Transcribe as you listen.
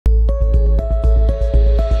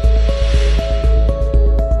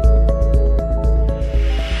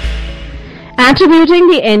Attributing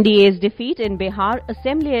the NDA's defeat in Bihar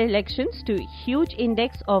Assembly elections to huge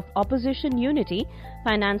index of opposition unity,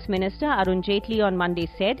 Finance Minister Arun Jaitley on Monday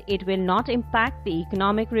said it will not impact the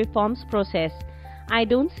economic reforms process. I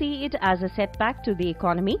don't see it as a setback to the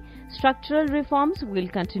economy. Structural reforms will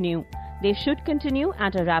continue. They should continue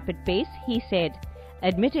at a rapid pace, he said.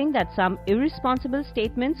 Admitting that some irresponsible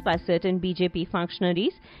statements by certain BJP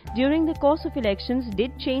functionaries during the course of elections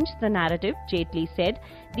did change the narrative, Jaitley said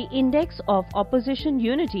the index of opposition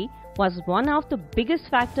unity was one of the biggest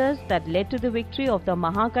factors that led to the victory of the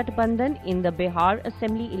Mahagathbandhan in the Bihar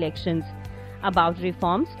Assembly elections. About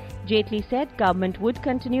reforms, Jaitley said government would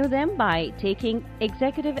continue them by taking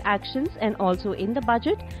executive actions and also in the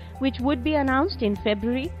budget, which would be announced in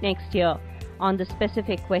February next year. On the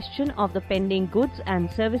specific question of the pending goods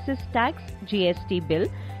and services tax (GST) bill,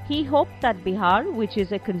 he hoped that Bihar, which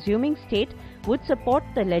is a consuming state, would support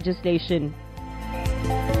the legislation.